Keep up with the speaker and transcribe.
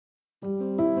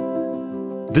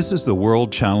This is the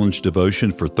World Challenge devotion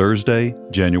for Thursday,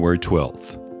 January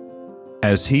 12th.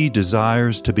 As He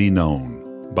Desires to Be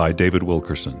Known, by David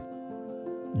Wilkerson.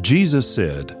 Jesus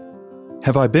said,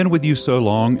 "Have I been with you so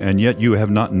long, and yet you have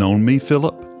not known me,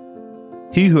 Philip?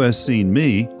 He who has seen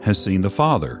me has seen the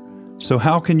Father. So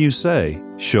how can you say,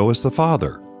 'Show us the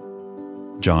Father'?"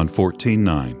 John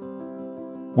 14:9.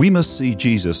 We must see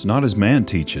Jesus not as man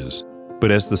teaches, but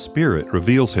as the Spirit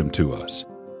reveals Him to us,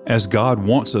 as God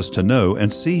wants us to know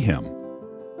and see Him.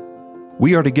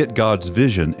 We are to get God's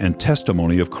vision and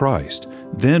testimony of Christ.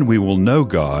 Then we will know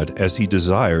God as He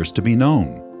desires to be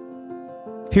known.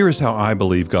 Here is how I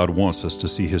believe God wants us to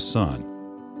see His Son.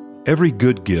 Every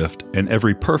good gift and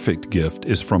every perfect gift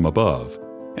is from above,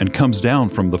 and comes down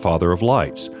from the Father of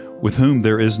lights, with whom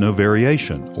there is no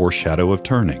variation or shadow of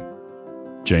turning.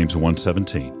 James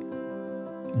 1:17.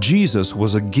 Jesus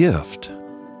was a gift.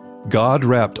 God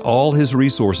wrapped all His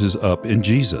resources up in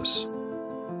Jesus.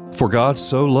 For God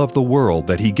so loved the world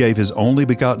that He gave His only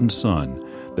begotten Son,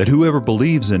 that whoever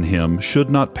believes in Him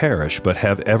should not perish but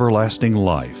have everlasting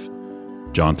life.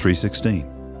 John 3:16.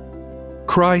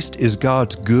 Christ is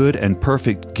God's good and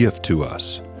perfect gift to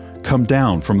us, come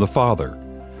down from the Father.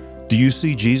 Do you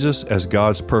see Jesus as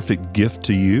God's perfect gift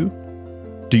to you?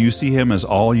 Do you see Him as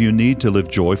all you need to live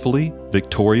joyfully,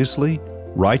 victoriously,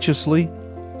 righteously,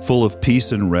 full of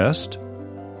peace and rest?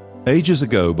 Ages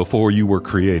ago, before you were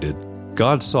created,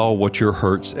 God saw what your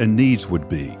hurts and needs would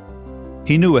be.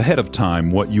 He knew ahead of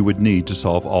time what you would need to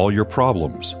solve all your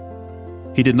problems.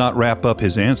 He did not wrap up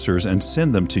His answers and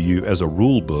send them to you as a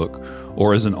rule book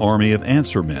or as an army of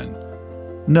answer men.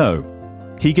 No,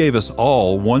 He gave us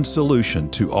all one solution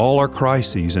to all our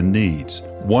crises and needs,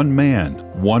 one man,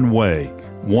 one way,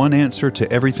 one answer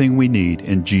to everything we need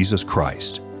in Jesus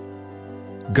Christ.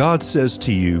 God says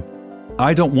to you,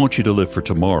 "I don't want you to live for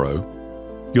tomorrow.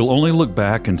 You'll only look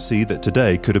back and see that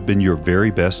today could have been your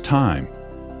very best time."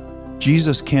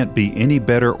 Jesus can't be any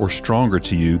better or stronger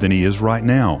to you than He is right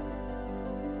now.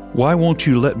 Why won't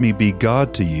you let me be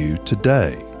God to you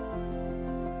today?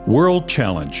 World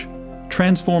Challenge: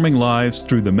 Transforming lives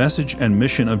through the message and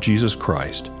mission of Jesus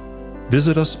Christ.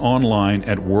 Visit us online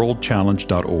at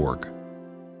worldchallenge.org.